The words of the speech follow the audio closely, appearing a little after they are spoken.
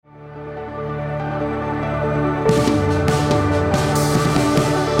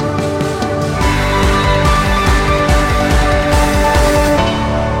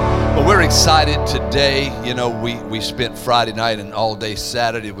excited today. You know, we spent Friday night and all day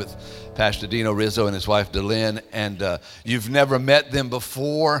Saturday with Pastor Dino Rizzo and his wife Delynn, and you've never met them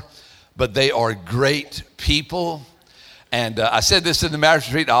before, but they are great people. And I said this in the marriage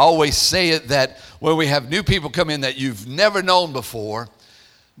retreat, I always say it, that when we have new people come in that you've never known before,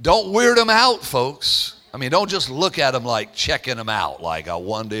 don't weird them out, folks. I mean, don't just look at them like checking them out, like I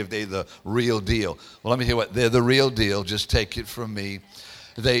wonder if they're the real deal. Well, let me tell you what, they're the real deal. Just take it from me.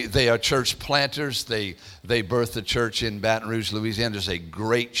 They are church planters. They birthed a church in Baton Rouge, Louisiana. There's a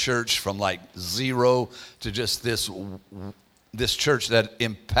great church from like zero to just this church that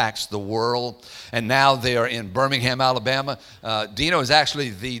impacts the world. And now they are in Birmingham, Alabama. Dino is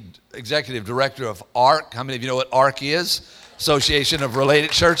actually the executive director of ARC. How many of you know what ARC is? Association of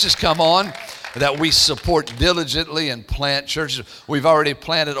Related Churches. Come on. That we support diligently and plant churches. We've already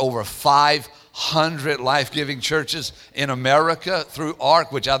planted over 500 life-giving churches in America through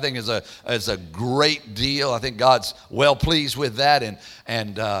ARC, which I think is a great deal. I think God's well pleased with that,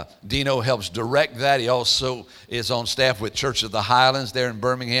 and Dino helps direct that. He also is on staff with Church of the Highlands there in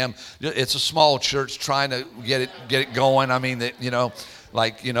Birmingham. It's a small church trying to get it going. I mean, they got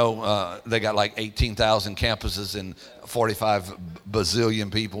like 18,000 campuses and 45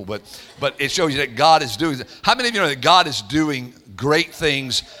 bazillion people, but it shows you that God is doing. How many of you know that God is doing great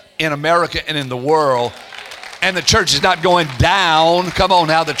things in America and in the world, and the church is not going down? Come on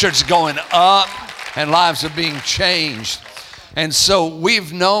now, the church is going up, and lives are being changed. And so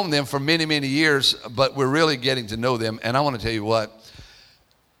we've known them for many, many years, but we're really getting to know them. And I want to tell you what,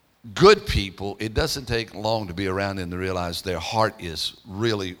 good people, it doesn't take long to be around them to realize their heart is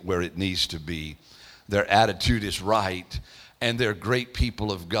really where it needs to be. Their attitude is right, and they're great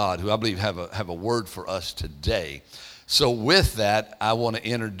people of God who I believe have a word for us today. So with that, I want to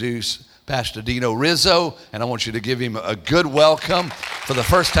introduce Pastor Dino Rizzo, and I want you to give him a good welcome for the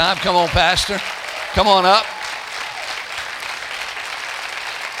first time. Come on, Pastor. Come on up.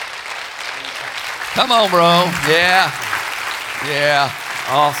 Come on, bro. Yeah.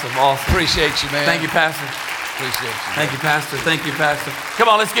 Awesome. Appreciate you, man. Thank you, Pastor. Appreciate you. Thank you, Pastor. Thank you, Pastor. Come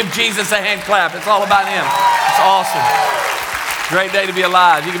on, let's give Jesus a hand clap. It's all about him. It's awesome. Great day to be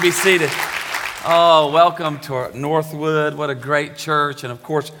alive. You can be seated. Oh, welcome to Northwood. What a great church. And of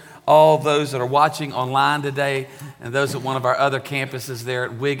course, all those that are watching online today and those at one of our other campuses there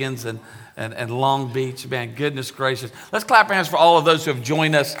at Wiggins and Long Beach. Man, goodness gracious. Let's clap our hands for all of those who have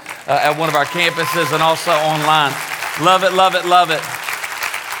joined us at one of our campuses and also online. Love it, love it, love it.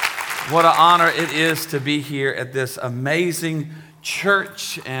 What an honor it is to be here at this amazing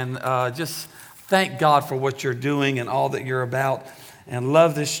church, and just thank God for what you're doing and all that you're about, and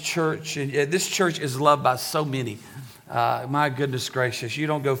love this church. And this church is loved by so many. My goodness gracious, you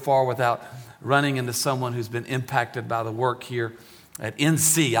don't go far without running into someone who's been impacted by the work here at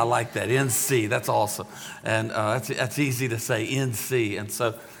NC. I like that, NC. That's awesome. And that's easy to say, NC. And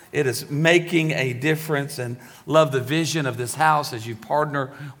so it is making a difference, and love the vision of this house as you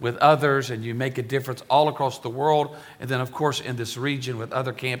partner with others and you make a difference all across the world. And then, of course, in this region with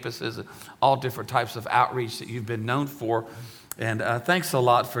other campuses and all different types of outreach that you've been known for. And thanks a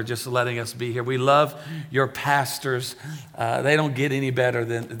lot for just letting us be here. We love your pastors. They don't get any better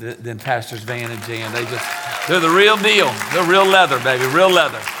than Pastors Van and Jan. They're the real deal. They're real leather, baby, real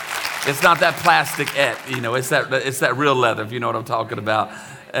leather. It's not that plastic, it's that real leather, if you know what I'm talking about.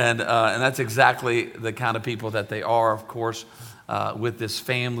 And that's exactly the kind of people that they are, of course, with this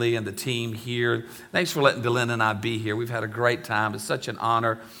family and the team here. Thanks for letting Delynn and I be here. We've had a great time. It's such an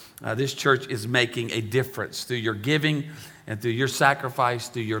honor. This church is making a difference through your giving and through your sacrifice,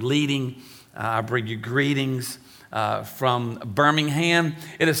 through your leading. I bring you greetings from Birmingham.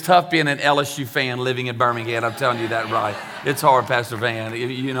 It is tough being an LSU fan living in Birmingham. I'm telling you that right. It's hard, Pastor Van.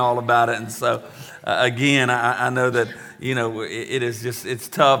 You know all about it. And so, again, I know that, it's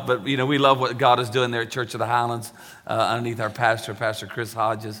tough, but, we love what God is doing there at Church of the Highlands underneath our pastor, Pastor Chris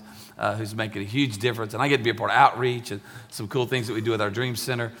Hodges, who's making a huge difference. And I get to be a part of outreach and some cool things that we do with our Dream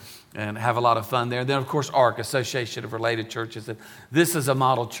Center and have a lot of fun there. And then, of course, ARC, Association of Related Churches. And this is a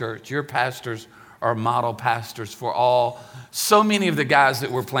model church. Your pastors are model pastors for all. So many of the guys that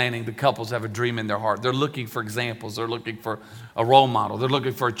we're planning, the couples have a dream in their heart. They're looking for examples. They're looking for a role model. They're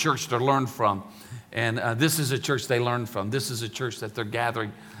looking for a church to learn from. And this is a church they learn from. This is a church that they're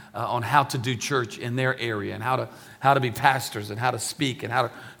gathering on how to do church in their area and how to be pastors and how to speak and how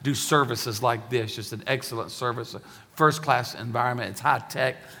to do services like this. Just an excellent service. first-class environment. It's high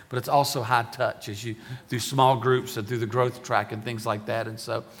tech, but it's also high touch as you through small groups and through the growth track and things like that. And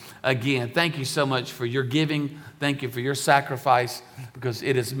so, again, thank you so much for your giving. Thank you for your sacrifice, because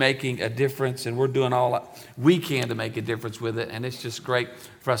it is making a difference, and we're doing all we can to make a difference with it. And it's just great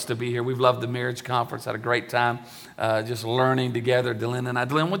for us to be here. We've loved the marriage conference, had a great time just learning together, Dylan and I.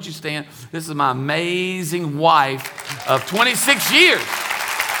 Dylan, why don't you stand? This is my amazing wife of 26 years.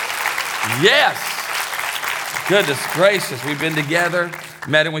 Yes. Goodness gracious, we've been together.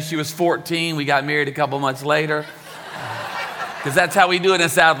 Met her when she was 14. We got married a couple months later. Because that's how we do it in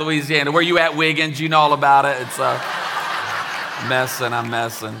South Louisiana. Where you at, Wiggins? You know all about it. It's I'm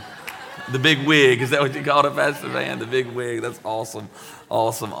messing. The big wig, is that what you call it, Pastor Van? The big wig. That's awesome.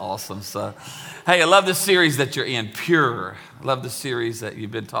 Awesome. So, hey, I love the series that you're in, Pure. I love the series that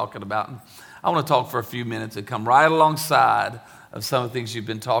you've been talking about. And I want to talk for a few minutes and come right alongside of some of the things you've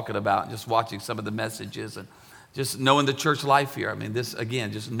been talking about, and just watching some of the messages and just knowing the church life here. I mean, this,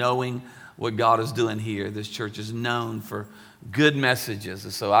 again, just knowing what God is doing here. This church is known for good messages.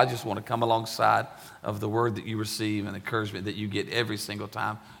 And so I just want to come alongside of the word that you receive and encouragement that you get every single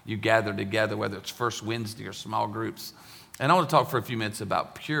time you gather together, whether it's First Wednesday or small groups. And I want to talk for a few minutes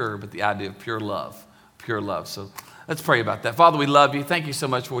about pure, but the idea of pure love. So let's pray about that. Father, we love you. Thank you so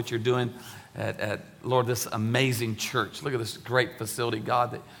much for what you're doing at Lord, this amazing church. Look at this great facility,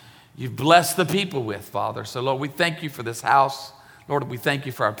 God, that you've blessed the people with, Father. So, Lord, we thank you for this house. Lord, we thank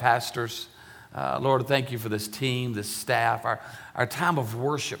you for our pastors. Lord, thank you for this team, this staff, our time of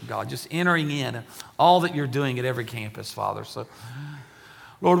worship, God, just entering in all that you're doing at every campus, Father. So,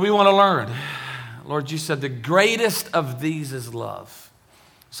 Lord, we want to learn. Lord, you said the greatest of these is love.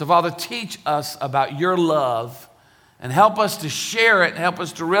 So, Father, teach us about your love and help us to share it and help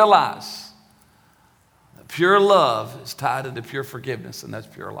us to realize that pure love is tied into pure forgiveness, and that's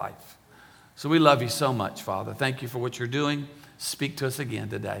pure life. So we love you so much, Father. Thank you for what you're doing. Speak to us again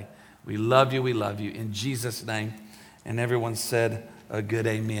today. We love you. In Jesus' name. And everyone said a good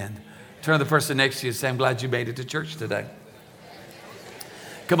amen. Turn to the person next to you and say, I'm glad you made it to church today.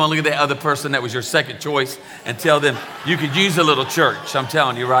 Come on, look at that other person that was your second choice and tell them you could use a little church. I'm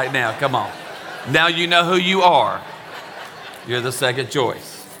telling you right now. Come on. Now you know who you are. You're the second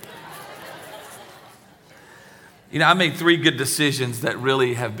choice. You know, I made 3 good decisions that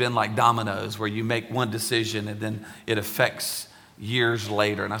really have been like dominoes, where you make one decision and then it affects years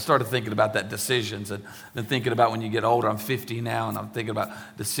later. And I started thinking about that decisions, and then thinking about when you get older. I'm 50 now, and I'm thinking about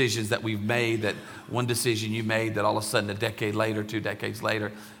decisions that we've made, that one decision you made that all of a sudden a decade later, 2 decades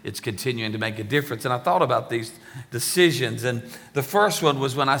later, it's continuing to make a difference. And I thought about these decisions, and the first one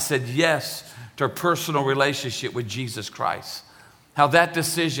was when I said yes to a personal relationship with Jesus Christ. How that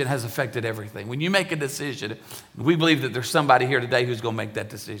decision has affected everything. When you make a decision, we believe that there's somebody here today who's going to make that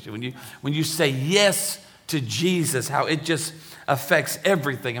decision. When you say yes to Jesus, how it just affects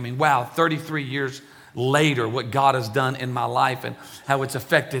everything. I mean, wow, 33 years later, what God has done in my life and how it's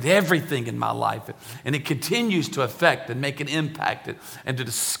affected everything in my life. And it continues to affect and make an impact and to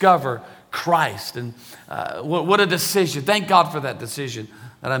discover Christ. And what a decision. Thank God for that decision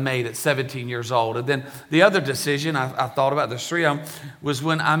that I made at 17 years old. And then the other decision I thought about, there's 3 of them, was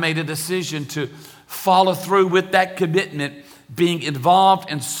when I made a decision to follow through with that commitment, being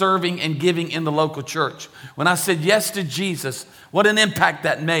involved and serving and giving in the local church. When I said yes to Jesus, what an impact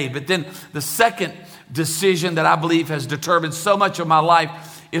that made. But then the second decision that I believe has determined so much of my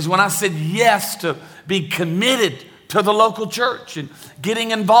life is when I said yes to be committed to the local church and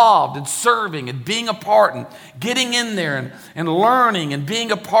getting involved and serving and being a part and getting in there and learning and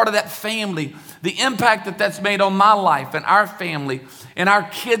being a part of that family. The impact that that's made on my life and our family and our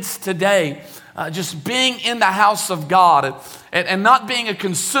kids today, just being in the house of God and not being a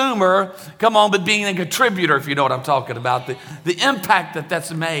consumer, come on, but being a contributor, if you know what I'm talking about. The impact that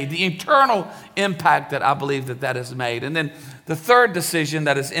that's made, the eternal impact that I believe that has made. And then the third decision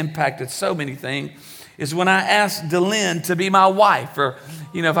that has impacted so many things is when I asked Dylan to be my wife. Or,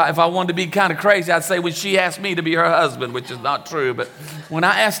 you know, if I wanted to be kind of crazy, I'd say when she asked me to be her husband, which is not true. But when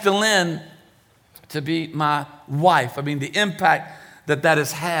I asked Dylan to be my wife, I mean, the impact that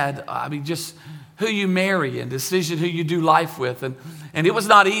has had, I mean, just who you marry and decision who you do life with. And it was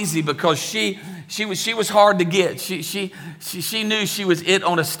not easy because she was hard to get. She knew she was it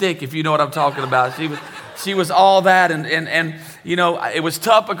on a stick, if you know what I'm talking about. She was all that, and you know, it was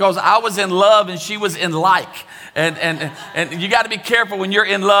tough because I was in love and she was in like. And you got to be careful when you're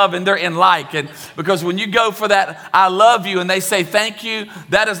in love and they're in like. And because when you go for that, I love you, and they say thank you,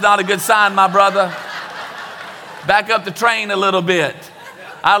 that is not a good sign, my brother. Back up the train a little bit.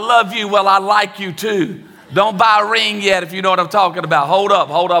 I love you, well, I like you too. Don't buy a ring yet, if you know what I'm talking about. Hold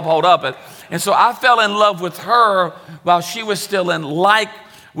up. And so I fell in love with her while she was still in like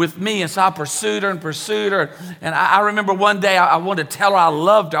with me. And so I pursued her. And I remember one day I wanted to tell her I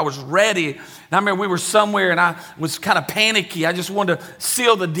loved her. I was ready. And I remember we were somewhere and I was kind of panicky. I just wanted to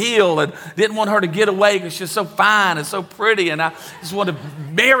seal the deal and didn't want her to get away because she's so fine and so pretty. And I just wanted to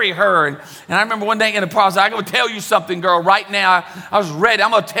marry her. And I remember one day in the process, I'm going to tell you something, girl, right now. I was ready.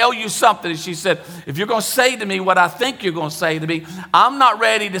 I'm going to tell you something. And she said, if you're going to say to me what I think you're going to say to me, I'm not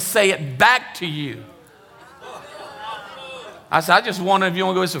ready to say it back to you. I said, I just wonder if you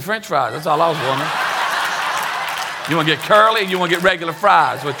want to go get some French fries. That's all I was wondering. You want to get curly or you want to get regular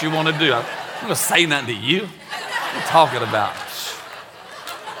fries? What you want to do? I'm going to say nothing to you. What are you talking about?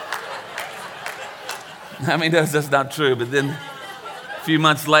 I mean, that's not true. But then a few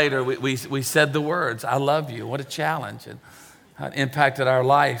months later, we said the words, I love you. What a challenge. And how it impacted our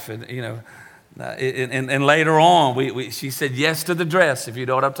life. And, you know, and later on, she said yes to the dress, if you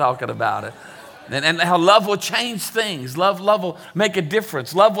know what I'm talking about. And how love will change things. Love will make a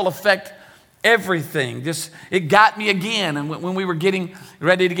difference. Love will affect everything. It got me again. And when we were getting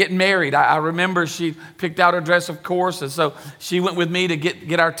ready to get married, I remember she picked out her dress, of course. And so she went with me to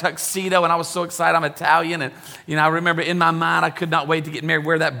get our tuxedo. And I was so excited. I'm Italian. And, you know, I remember in my mind, I could not wait to get married,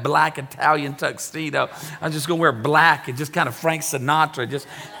 wear that black Italian tuxedo. I was just going to wear black and just kind of Frank Sinatra, just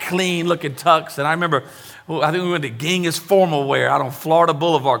clean looking tux. And I remember, I think we went to Genghis Formal Wear out on Florida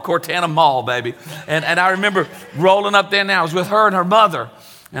Boulevard, Cortana Mall, baby. And I remember rolling up there now. I was with her and her mother.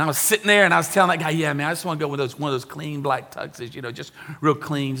 And I was sitting there and I was telling that guy, yeah, man, I just want to go with one of those clean black tuxes, you know, just real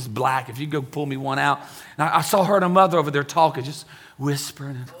clean, just black. If you go pull me one out. And I saw her and her mother over there talking, just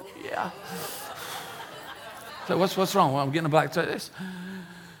whispering. And, yeah. So what's wrong? Well, I'm getting a black tux.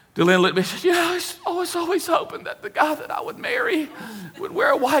 Delynn looked at me and said, yeah, I was always hoping that the guy that I would marry would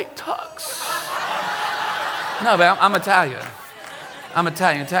wear a white tux. No, but I'm Italian. I'm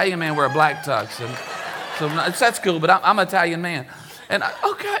Italian. Italian man wear a black tux. And so that's cool, but I'm an Italian man. And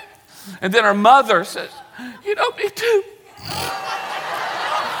okay. And then her mother says, you know, me too.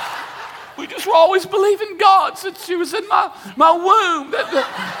 We just were always believing God since she was in my womb.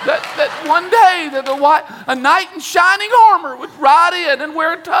 That one day that a knight in shining armor would ride in and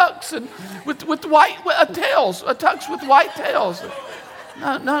wear a tux and with white tails, a tux with white tails.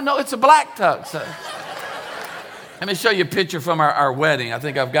 No, it's a black tux. Let me show you a picture from our wedding. I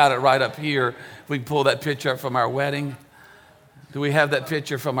think I've got it right up here. If we can pull that picture up from our wedding. Do we have that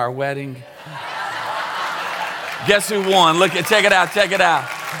picture from our wedding? Guess who won? Check it out.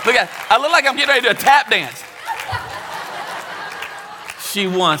 Look at, I look like I'm getting ready to do a tap dance. She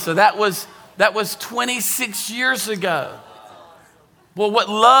won. So that was 26 years ago. Well, what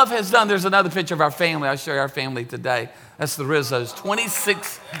love has done, there's another picture of our family. I'll show you our family today. That's the Rizzos.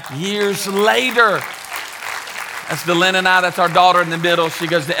 26 years later. That's Delynn and I. That's our daughter in the middle. She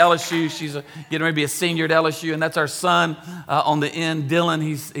goes to LSU. She's getting ready to be a senior at LSU. And that's our son on the end, Dylan.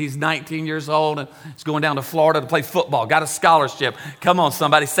 He's 19 years old and he's going down to Florida to play football. Got a scholarship. Come on,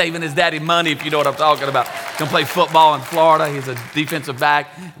 somebody. Saving his daddy money, if you know what I'm talking about. Going to play football in Florida. He's a defensive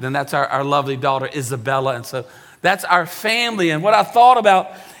back. And then that's our lovely daughter, Isabella. And so that's our family. And what I thought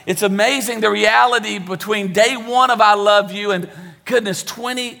about, it's amazing the reality between day one of I love you and goodness,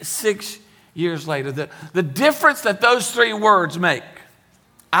 26 years later, the difference that those three words make.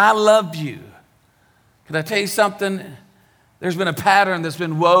 I love you. Can I tell you something? There's been a pattern that's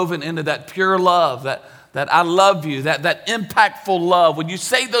been woven into that pure love, that I love you, that impactful love. When you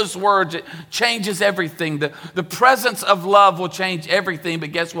say those words, it changes everything. The presence of love will change everything,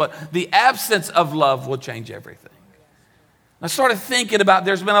 but guess what? The absence of love will change everything. I started thinking about,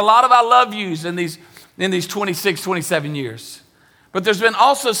 there's been a lot of I love yous in these 26, 27 years. But there's been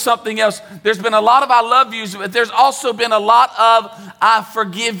also something else. There's been a lot of I love yous, but there's also been a lot of I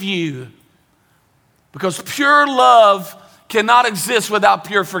forgive you. Because pure love cannot exist without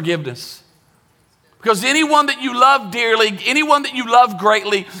pure forgiveness. Because anyone that you love dearly, anyone that you love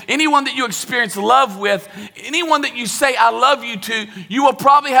greatly, anyone that you experience love with, anyone that you say I love you to, you will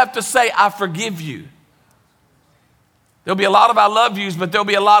probably have to say I forgive you. There'll be a lot of I love yous, but there'll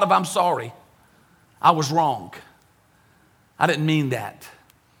be a lot of I'm sorry. I was wrong. I didn't mean that.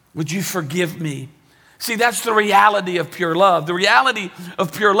 Would you forgive me? See, that's the reality of pure love. The reality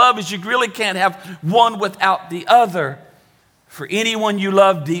of pure love is you really can't have one without the other. For anyone you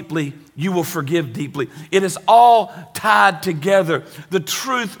love deeply, you will forgive deeply. It is all tied together. The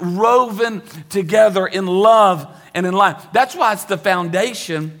truth woven together in love and in life. That's why it's the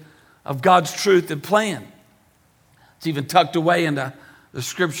foundation of God's truth and plan. It's even tucked away into the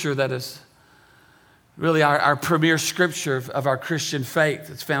scripture that is really our premier scripture of our Christian faith.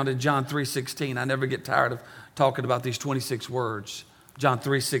 It's found in John 3:16. I never get tired of talking about these 26 words. John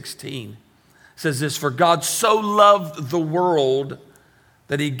 3:16. says this, "For God so loved the world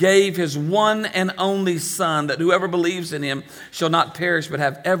that he gave his one and only Son, that whoever believes in him shall not perish but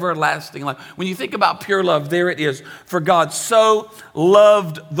have everlasting life." When you think about pure love, there it is. For God so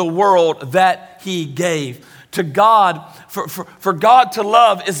loved the world that he gave. To God, for God to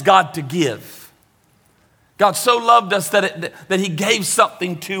love is God to give. God so loved us that he gave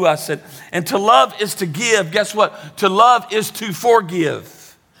something to us. And to love is to give. Guess what? To love is to forgive.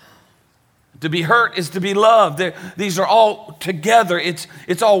 To be hurt is to be loved. These are all together.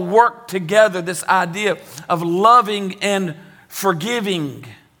 It's all worked together, this idea of loving and forgiving.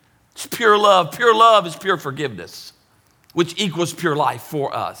 It's pure love. Pure love is pure forgiveness, which equals pure life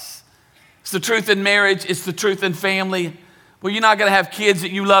for us. It's the truth in marriage. It's the truth in family. Well, you're not going to have kids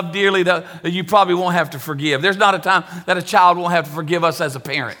that you love dearly that you probably won't have to forgive. There's not a time that a child won't have to forgive us as a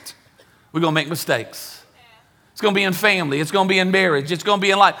parent. We're going to make mistakes. It's going to be in family. It's going to be in marriage. It's going to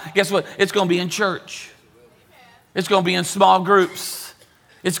be in life. Guess what? It's going to be in church. It's going to be in small groups.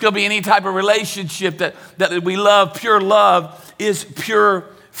 It's going to be any type of relationship that we love. Pure love is pure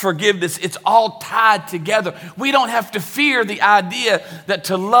forgiveness. It's all tied together. We don't have to fear the idea that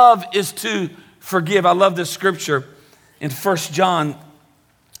to love is to forgive. I love this scripture in 1 John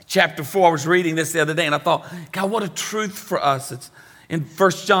chapter 4. I was reading this the other day and I thought, God, what a truth for us. It's in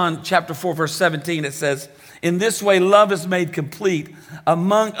 1 John chapter 4, verse 17, it says, "In this way, love is made complete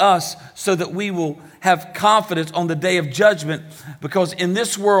among us so that we will have confidence on the day of judgment, because in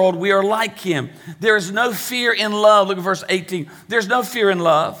this world we are like him. There is no fear in love." Look at verse 18. There's no fear in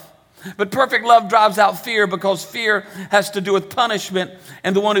love, but perfect love drives out fear, because fear has to do with punishment,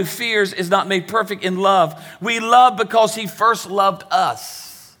 and the one who fears is not made perfect in love. We love because he first loved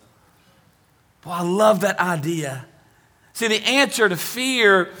us. Boy, I love that idea. See, the answer to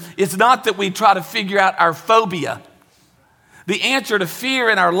fear is not that we try to figure out our phobia. The answer to fear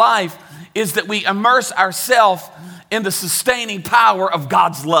in our life is that we immerse ourselves in the sustaining power of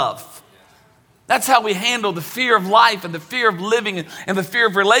God's love. That's how we handle the fear of life and the fear of living and the fear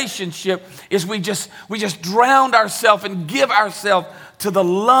of relationship, is we just drown ourselves and give ourselves to the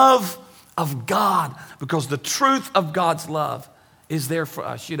love of God, because the truth of God's love is there for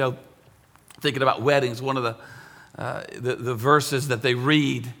us. You know, thinking about weddings, one of the verses that they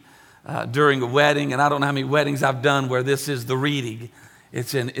read during a wedding, and I don't know how many weddings I've done where this is the reading.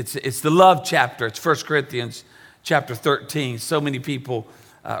 It's the love chapter. It's 1 Corinthians chapter 13. So many people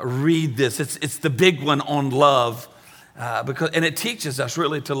read this. It's the big one on love, and it teaches us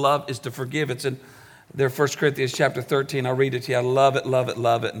really to love is to forgive. It's in there, 1 Corinthians chapter 13. I'll read it to you. I love it, love it,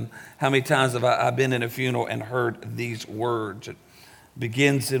 love it. And how many times have I been in a funeral and heard these words? It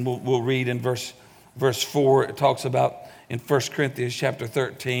begins, and we'll read in verse 4, it talks about in 1 Corinthians chapter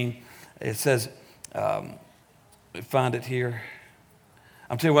 13, it says, find it here.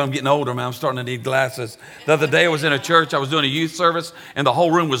 I'm telling you what, I'm getting older, man. I'm starting to need glasses. The other day I was in a church, I was doing a youth service, and the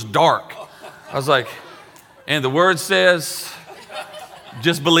whole room was dark. I was like, and the word says,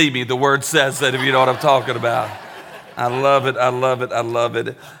 just believe me, the word says that, if you know what I'm talking about. I love it, I love it, I love it.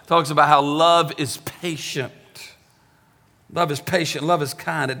 It talks about how love is patient. Love is patient, love is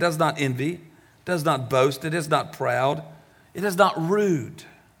kind. It does not envy. Does not boast, it is not proud, it is not rude,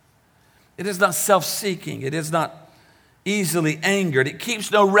 it is not self-seeking, it is not easily angered, it keeps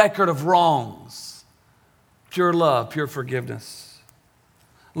no record of wrongs. Pure love, pure forgiveness.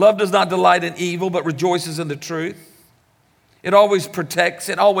 Love does not delight in evil, but rejoices in the truth. It always protects,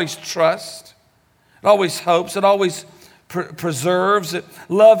 it always trusts, it always hopes, it always preserves.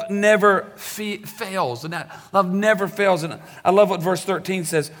 Love never fails. And love never fails. And I love what verse 13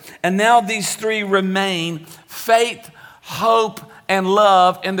 says. "And now these three remain: faith, hope, and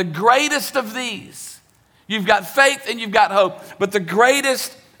love. And the greatest of these," you've got faith and you've got hope, but the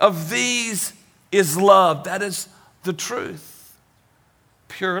greatest of these is love. That is the truth.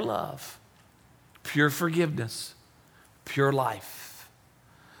 Pure love, pure forgiveness, pure life.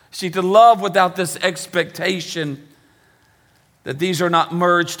 See, to love without this expectation that these are not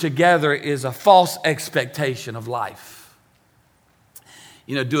merged together is a false expectation of life.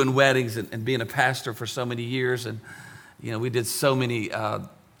 You know, doing weddings and being a pastor for so many years, and you know, we did so many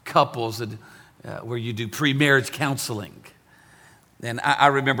couples where you do pre-marriage counseling. And I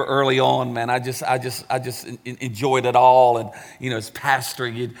remember early on, man, I just enjoyed it all. And you know, as pastor,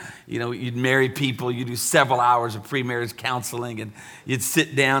 you'd marry people, you do several hours of pre-marriage counseling, and you'd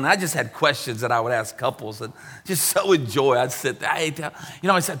sit down. I just had questions that I would ask couples, and just so enjoy. I'd sit there,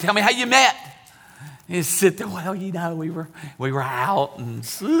 I said, "Tell me how you met." You sit there, well, we were out and,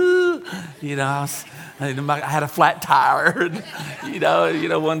 I had a flat tire.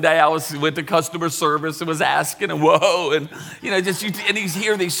 And, one day I went to customer service and was asking, and whoa, and, and you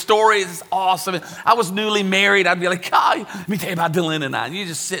hear these stories. It's awesome. And I was newly married. I'd be like, let me tell you about Dylan and I. And you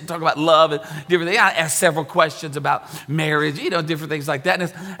just sit and talk about love and different things. I asked several questions about marriage, different things like that.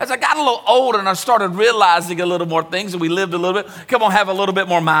 And as I got a little older and I started realizing a little more things and we lived a little bit, come on, have a little bit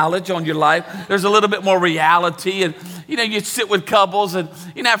more mileage on your life. There's a little bit more reality. And, you sit with couples and,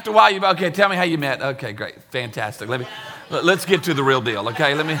 after a while, you're okay, tell me how you met. Okay, great, fantastic. Let's get to the real deal,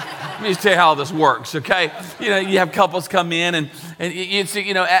 okay? Let me just tell you how all this works, okay? You have couples come in and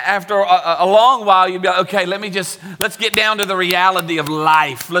after a long while, you'd be like, okay, let's get down to the reality of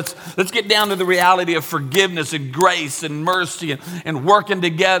life. Let's get down to the reality of forgiveness and grace and mercy and working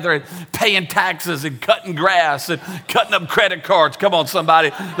together and paying taxes and cutting grass and cutting up credit cards. Come on,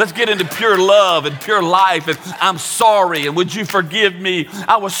 somebody. Let's get into pure love and pure life. And I'm sorry, and would you forgive me?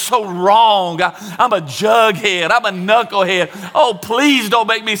 I was so wrong. I'm a jughead. I'm a knucklehead. Oh, please don't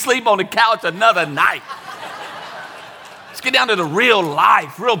make me sleep on the couch another night. Let's get down to the real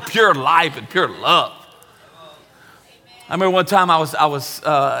life, real pure life and pure love. I remember one time I was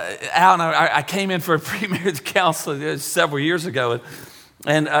out and I came in for a pre-marriage counseling several years ago.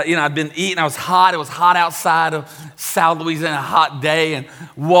 And I'd been eating. I was hot. It was hot outside of South Louisiana, a hot day, and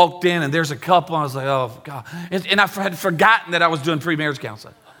walked in, and there's a couple. And I was like, oh, God. And I had forgotten that I was doing pre-marriage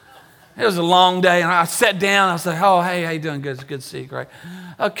counseling. It was a long day, and I sat down. I was like, oh, hey, how you doing? Good to see you, great.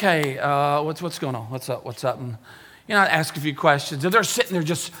 Okay, what's going on? What's up? And, I ask a few questions. And they're sitting there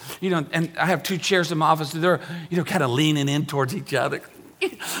just, and I have two chairs in my office. And they're, kind of leaning in towards each other.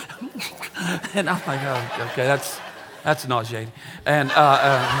 And I'm like, oh, okay, that's nauseating. And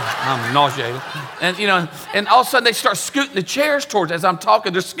I'm nauseated. And, and all of a sudden they start scooting the chairs towards, as I'm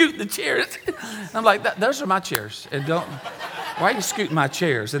talking, they're scooting the chairs. And I'm like, those are my chairs. And why are you scooting my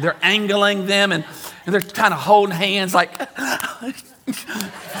chairs? And they're angling them and they're kind of holding hands like,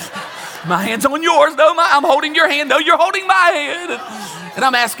 my hand's on yours. No, I'm holding your hand. No, you're holding my hand. And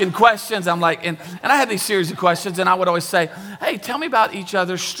I'm asking questions. I'm like, and I had these series of questions, and I would always say, hey, tell me about each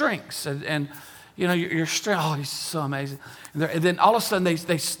other's strengths. And your strength, oh, he's so amazing. And then all of a sudden,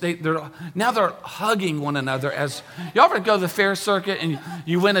 they're hugging one another. As you ever go to the fair circuit and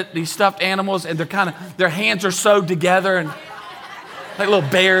you win at these stuffed animals, and their hands are sewed together, and like little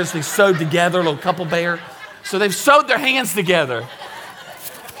bears, they sewed together, a little couple bear. So they've sewed their hands together.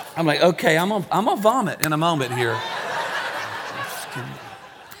 I'm like, okay, I'm gonna vomit in a moment here.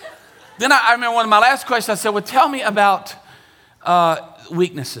 Then I remember one of my last questions. I said, well, tell me about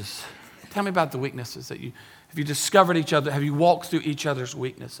weaknesses. Tell me about the weaknesses that have you discovered each other? Have you walked through each other's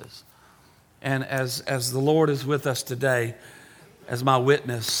weaknesses? And as the Lord is with us today, as my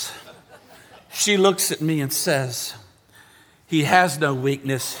witness, she looks at me and says, he has no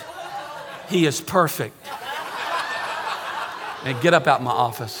weakness. He is perfect. And get up out my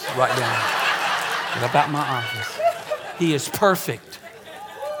office right now. Get up out my office. He is perfect.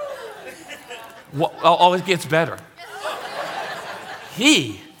 Oh, it gets better.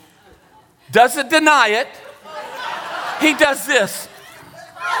 He doesn't deny it. He does this.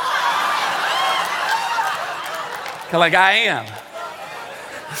 Like I am.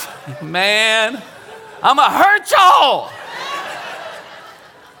 Man, I'm going to hurt y'all.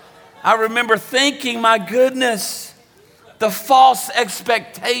 I remember thinking, my goodness, the false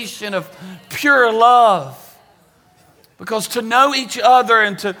expectation of pure love. Because to know each other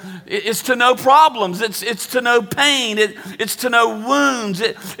is to know problems. It's to know pain. It's to know wounds.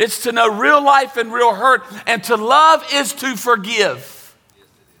 It's to know real life and real hurt. And to love is to forgive.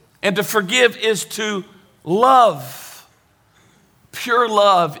 And to forgive is to love. Pure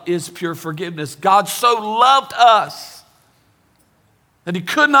love is pure forgiveness. God so loved us that he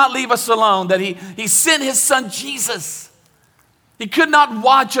could not leave us alone, that he sent his son Jesus. He could not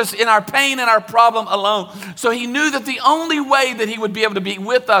watch us in our pain and our problem alone. So he knew that the only way that he would be able to be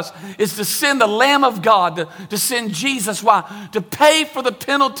with us is to send the Lamb of God, to send Jesus. Why? To pay for the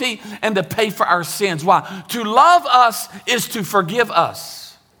penalty and to pay for our sins. Why? To love us is to forgive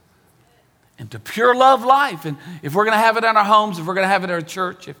us. And to pure love life. And if we're going to have it in our homes, if we're going to have it in our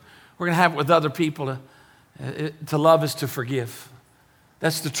church, if we're going to have it with other people, to love is to forgive.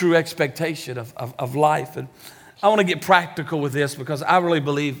 That's the true expectation of life. And I want to get practical with this because I really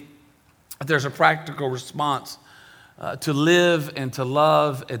believe that there's a practical response to live and to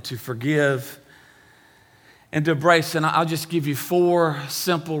love and to forgive and to embrace. And I'll just give you 4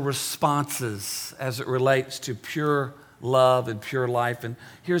 simple responses as it relates to pure love and pure life. And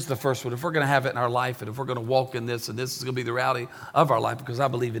here's the first one. If we're going to have it in our life and if we're going to walk in this, and this is going to be the reality of our life because I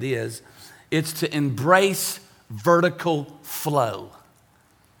believe it is It's to embrace vertical flow.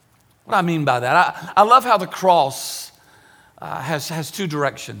 What do I mean by that? I love how the cross has two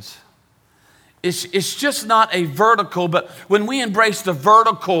directions. It's just not a vertical, but when we embrace the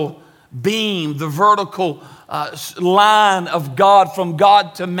vertical beam, the vertical line of God from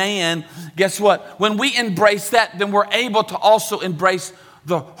God to man, guess what? When we embrace that, then we're able to also embrace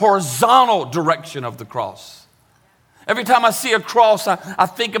the horizontal direction of the cross. Every time I see a cross, I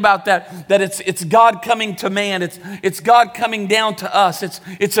think about that it's God coming to man. It's God coming down to us.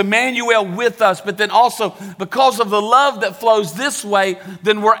 It's Emmanuel with us. But then also, because of the love that flows this way,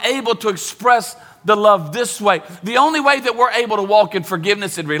 then we're able to express the love this way. The only way that we're able to walk in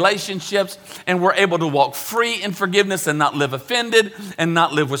forgiveness in relationships, and we're able to walk free in forgiveness and not live offended and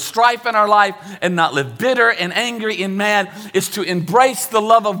not live with strife in our life and not live bitter and angry and mad, is to embrace the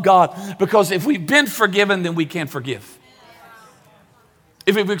love of God. Because if we've been forgiven, then we can forgive.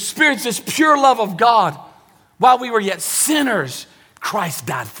 If we've experienced this pure love of God, while we were yet sinners, Christ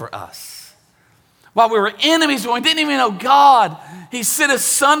died for us. While we were enemies, when we didn't even know God, He sent His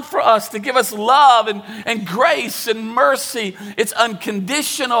Son for us to give us love and grace and mercy. It's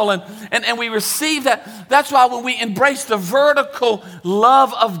unconditional, and we receive that. That's why when we embrace the vertical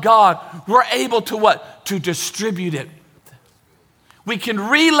love of God, we're able to what? To distribute it. We can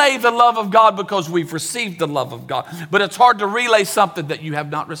relay the love of God because we've received the love of God. But it's hard to relay something that you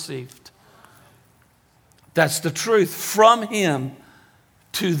have not received. That's the truth. From Him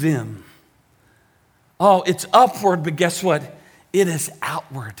to them. Oh, it's upward, but guess what? It is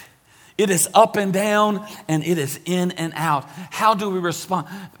outward. It is up and down, and it is in and out. How do we respond?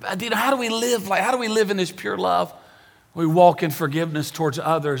 How do we live? How do we live in this pure love? We walk in forgiveness towards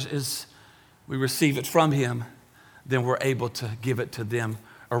others as we receive it from Him. Then we're able to give it to them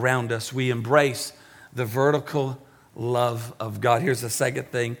around us. We embrace the vertical love of God. Here's the second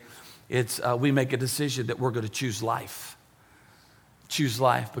thing. It's we make a decision that we're going to choose life. Choose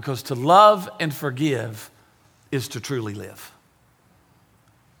life, because to love and forgive is to truly live.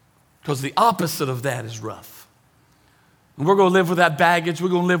 Because the opposite of that is rough. And we're going to live with that baggage. We're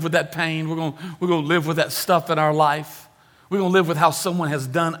going to live with that pain. We're going to live with that stuff in our life. We're going to live with how someone has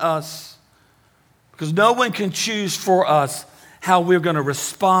done us. Because no one can choose for us how we're going to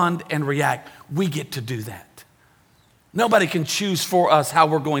respond and react. We get to do that. Nobody can choose for us how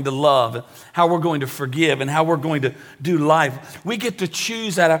we're going to love, how we're going to forgive, and how we're going to do life. We get to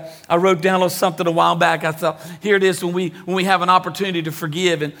choose that. I wrote down something a while back. I thought, here it is when we have an opportunity to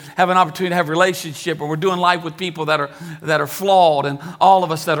forgive and have an opportunity to have a relationship, or we're doing life with people that are flawed, and all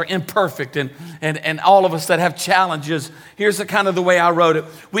of us that are imperfect, and all of us that have challenges. Here's the way I wrote it.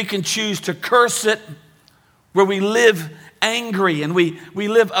 We can choose to curse it, where we live angry and we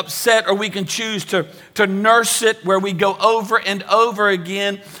live upset, or we can choose to nurse it, where we go over and over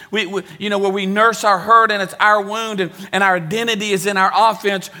again. Where we nurse our hurt and it's our wound, and our identity is in our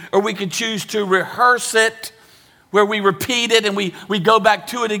offense, or we can choose to rehearse it, where we repeat it and we go back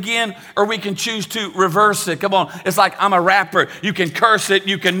to it again, or we can choose to reverse it. Come on, it's like I'm a rapper. You can curse it,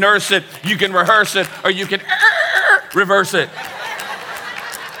 you can nurse it, you can rehearse it, or you can reverse it.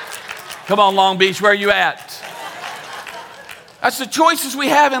 Come on, Long Beach, where are you at? That's the choices we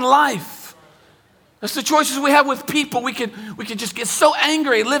have in life. That's the choices we have with people. We can just get so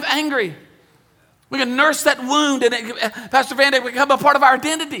angry, live angry. We can nurse that wound, and Pastor Van Dyke, become a part of our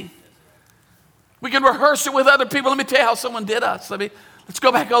identity. We can rehearse it with other people. Let me tell you how someone did us. Let's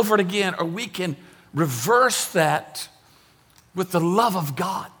go back over it again. Or we can reverse that with the love of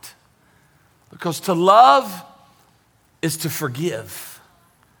God. Because to love is to forgive.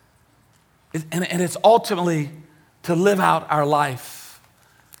 And it's ultimately to live out our life.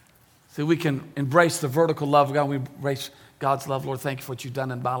 So we can embrace the vertical love of God. We embrace God's love. Lord, thank you for what you've done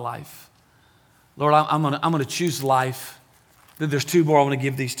in my life. Lord, I'm going to choose life. Then there's two more. I want to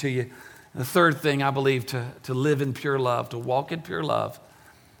give these to you. The third thing I believe to live in pure love, to walk in pure love,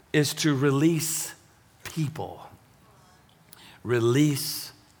 is to release people.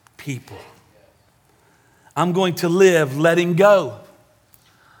 Release people. I'm going to live letting go,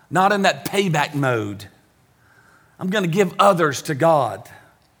 not in that payback mode. I'm going to give others to God.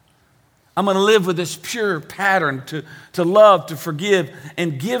 I'm going to live with this pure pattern to love, to forgive,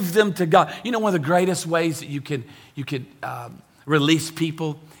 and give them to God. You know, one of the greatest ways that you can release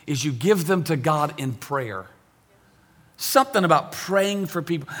people is you give them to God in prayer. Something about praying for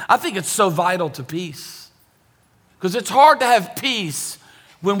people. I think it's so vital to peace, because it's hard to have peace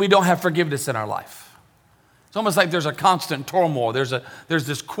when we don't have forgiveness in our life. It's almost like there's a constant turmoil. There's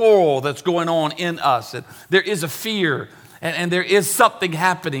this quarrel that's going on in us. And there is a fear, and there is something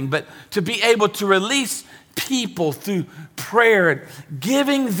happening. But to be able to release people through prayer and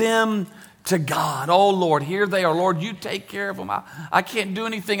giving them to God. Oh, Lord, here they are. Lord, you take care of them. I can't do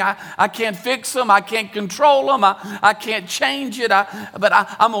anything. I can't fix them. I can't control them. I can't change it. But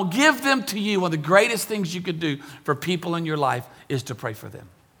I'm going to give them to you. One of the greatest things you could do for people in your life is to pray for them.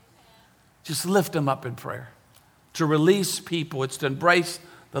 Just lift them up in prayer. To release people, it's to embrace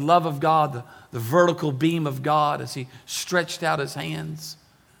the love of God, the vertical beam of God as He stretched out His hands.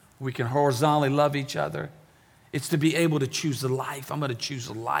 We can horizontally love each other. It's to be able to choose a life. I'm going to choose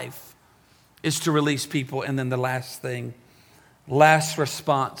a life. It's to release people. And then the last thing, last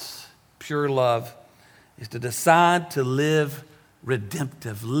response, pure love, is to decide to live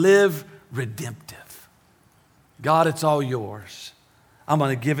redemptive. Live redemptive. God, it's all yours. I'm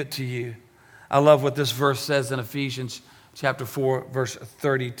going to give it to you. I love what this verse says in Ephesians chapter 4, verse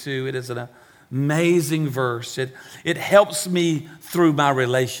 32. It is an amazing verse. It helps me through my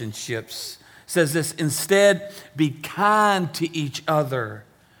relationships. It says this, instead, be kind to each other,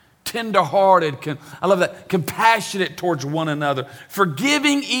 tenderhearted, I love that, compassionate towards one another,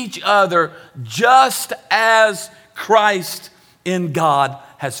 forgiving each other just as Christ in God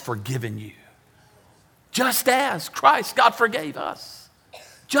has forgiven you. Just as Christ, God forgave us.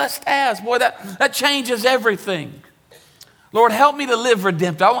 Just as, boy, that changes everything. Lord, help me to live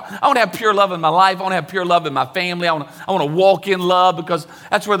redemptive. I want to have pure love in my life. I want to have pure love in my family. I want to walk in love because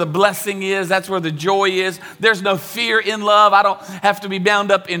that's where the blessing is. That's where the joy is. There's no fear in love. I don't have to be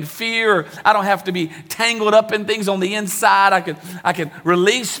bound up in fear. I don't have to be tangled up in things on the inside. I can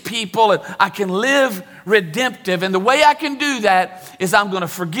release people and I can live redemptive. And the way I can do that is I'm going to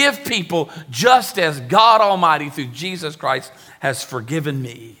forgive people just as God Almighty through Jesus Christ has forgiven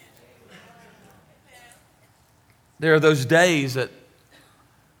me. There are those days that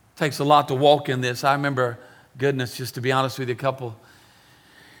takes a lot to walk in this. I remember, goodness, just to be honest with you, a couple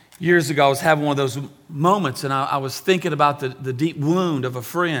years ago, I was having one of those moments and I was thinking about the deep wound of a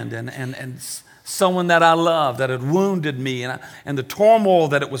friend and someone that I loved that had wounded me and the turmoil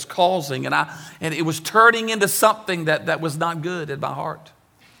that it was causing. And it was turning into something that was not good in my heart.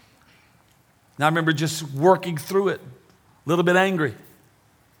 And I remember just working through it, a little bit angry,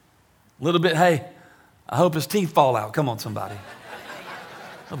 a little bit, hey, I hope his teeth fall out. Come on, somebody.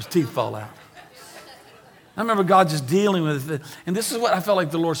 I hope his teeth fall out. I remember God just dealing with it. And this is what I felt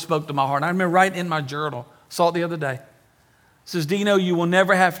like the Lord spoke to my heart. And I remember right in my journal, saw it the other day. It says, Dino, you will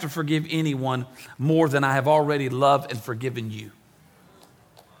never have to forgive anyone more than I have already loved and forgiven you.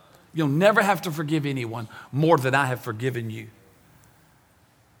 You'll never have to forgive anyone more than I have forgiven you.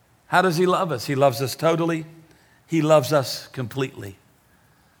 How does He love us? He loves us totally. He loves us completely.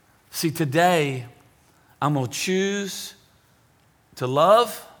 See, today, I'm going to choose to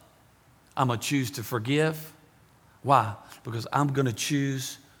love. I'm going to choose to forgive. Why? Because I'm going to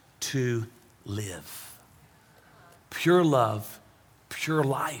choose to live. Pure love, pure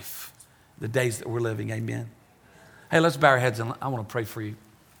life, the days that we're living. Amen. Hey, let's bow our heads and I want to pray for you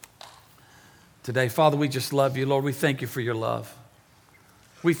today. Father, we just love you. Lord, we thank you for your love.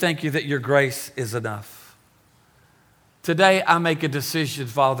 We thank you that your grace is enough. Today, I make a decision,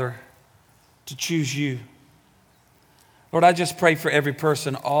 Father, to choose you. Lord, I just pray for every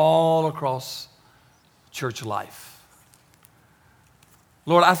person all across church life.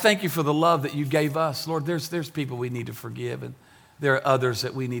 Lord, I thank you for the love that you gave us. Lord, there's people we need to forgive, and there are others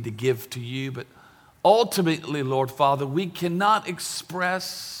that we need to give to you. But ultimately, Lord Father, we cannot give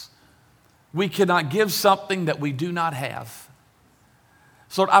something that we do not have.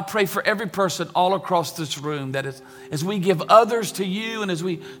 So Lord, I pray for every person all across this room that as we give others to you and as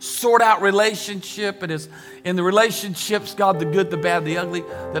we sort out relationship and as in the relationships, God, the good, the bad, the ugly,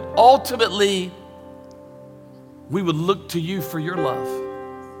 that ultimately we would look to you for your love.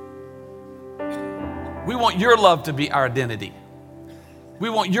 We want your love to be our identity. We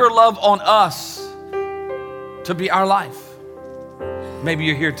want your love on us to be our life. Maybe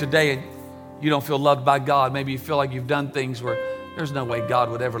you're here today and you don't feel loved by God. Maybe you feel like you've done things where there's no way God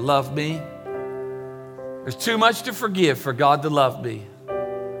would ever love me. There's too much to forgive for God to love me.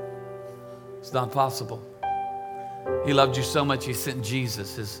 It's not possible. He loved you so much, He sent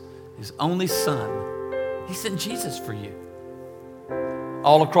Jesus, His only Son. He sent Jesus for you.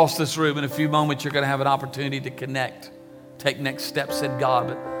 All across this room, in a few moments, you're going to have an opportunity to connect, take next steps in God.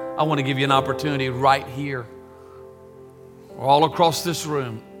 But I want to give you an opportunity right here, or all across this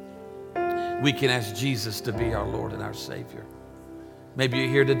room, we can ask Jesus to be our Lord and our Savior. Maybe you're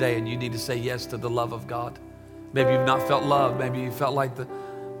here today and you need to say yes to the love of God. Maybe you've not felt love. Maybe you felt like the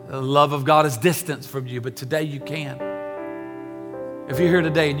love of God is distant from you, but today you can. If you're here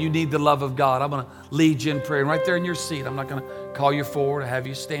today and you need the love of God, I'm going to lead you in prayer. And right there in your seat, I'm not going to call you forward or have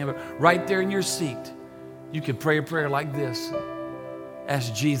you stand, but right there in your seat, you can pray a prayer like this.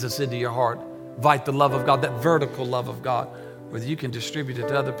 ask Jesus into your heart. Invite the love of God, that vertical love of God, where you can distribute it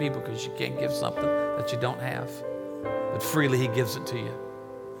to other people because you can't give something that you don't have. But freely he gives it to you.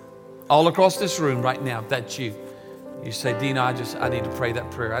 All across this room right now, if that's you, you say, Dino, I need to pray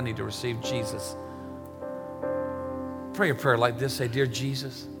that prayer. I need to receive Jesus. Pray a prayer like this. Say, dear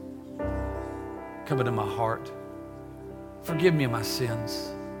Jesus, come into my heart. Forgive me of my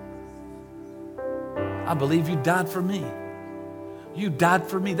sins. I believe you died for me. You died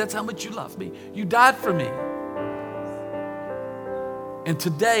for me. That's how much you love me. You died for me. And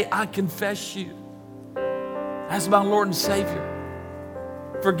today I confess you as my Lord and Savior.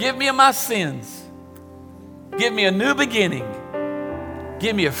 Forgive me of my sins. Give me a new beginning.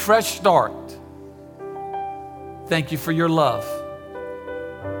 Give me a fresh start. Thank you for your love.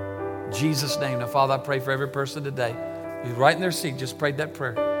 In Jesus' name. Now, Father, I pray for every person today who's right in their seat, just prayed that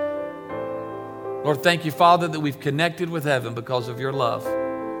prayer. Lord, thank you, Father, that we've connected with heaven because of your love.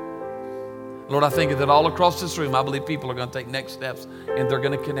 Lord, I thank you that all across this room, I believe people are going to take next steps and they're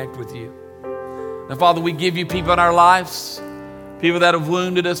going to connect with you. Now, Father, we give you people in our lives, people that have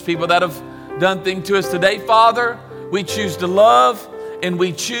wounded us, people that have done things to us today. Father, we choose to love and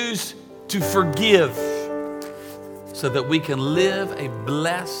we choose to forgive so that we can live a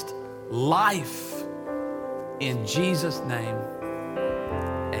blessed life. In Jesus' name,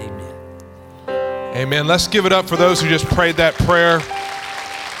 amen. Amen. Let's give it up for those who just prayed that prayer.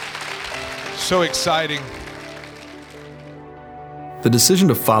 So exciting. The decision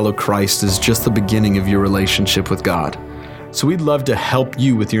to follow Christ is just the beginning of your relationship with God. So we'd love to help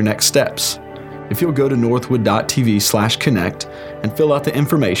you with your next steps. If you'll go to northwood.tv/connect and fill out the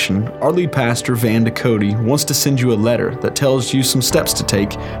information, our lead pastor, Van Ducote, wants to send you a letter that tells you some steps to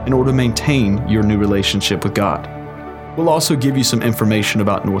take in order to maintain your new relationship with God. We'll also give you some information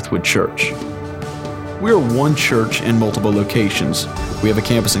about Northwood Church. We are one church in multiple locations. We have a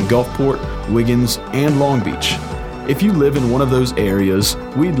campus in Gulfport, Wiggins, and Long Beach. If you live in one of those areas,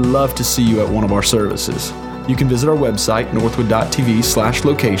 we'd love to see you at one of our services. You can visit our website,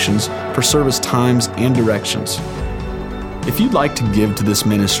 northwood.tv/locations, for service times and directions. If you'd like to give to this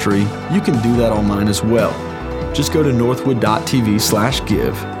ministry, you can do that online as well. Just go to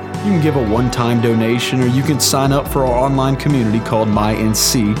northwood.tv/give. You can give a one-time donation, or you can sign up for our online community called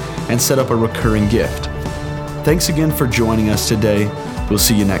MyNC and set up a recurring gift. Thanks again for joining us today. We'll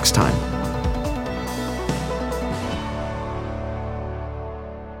see you next time.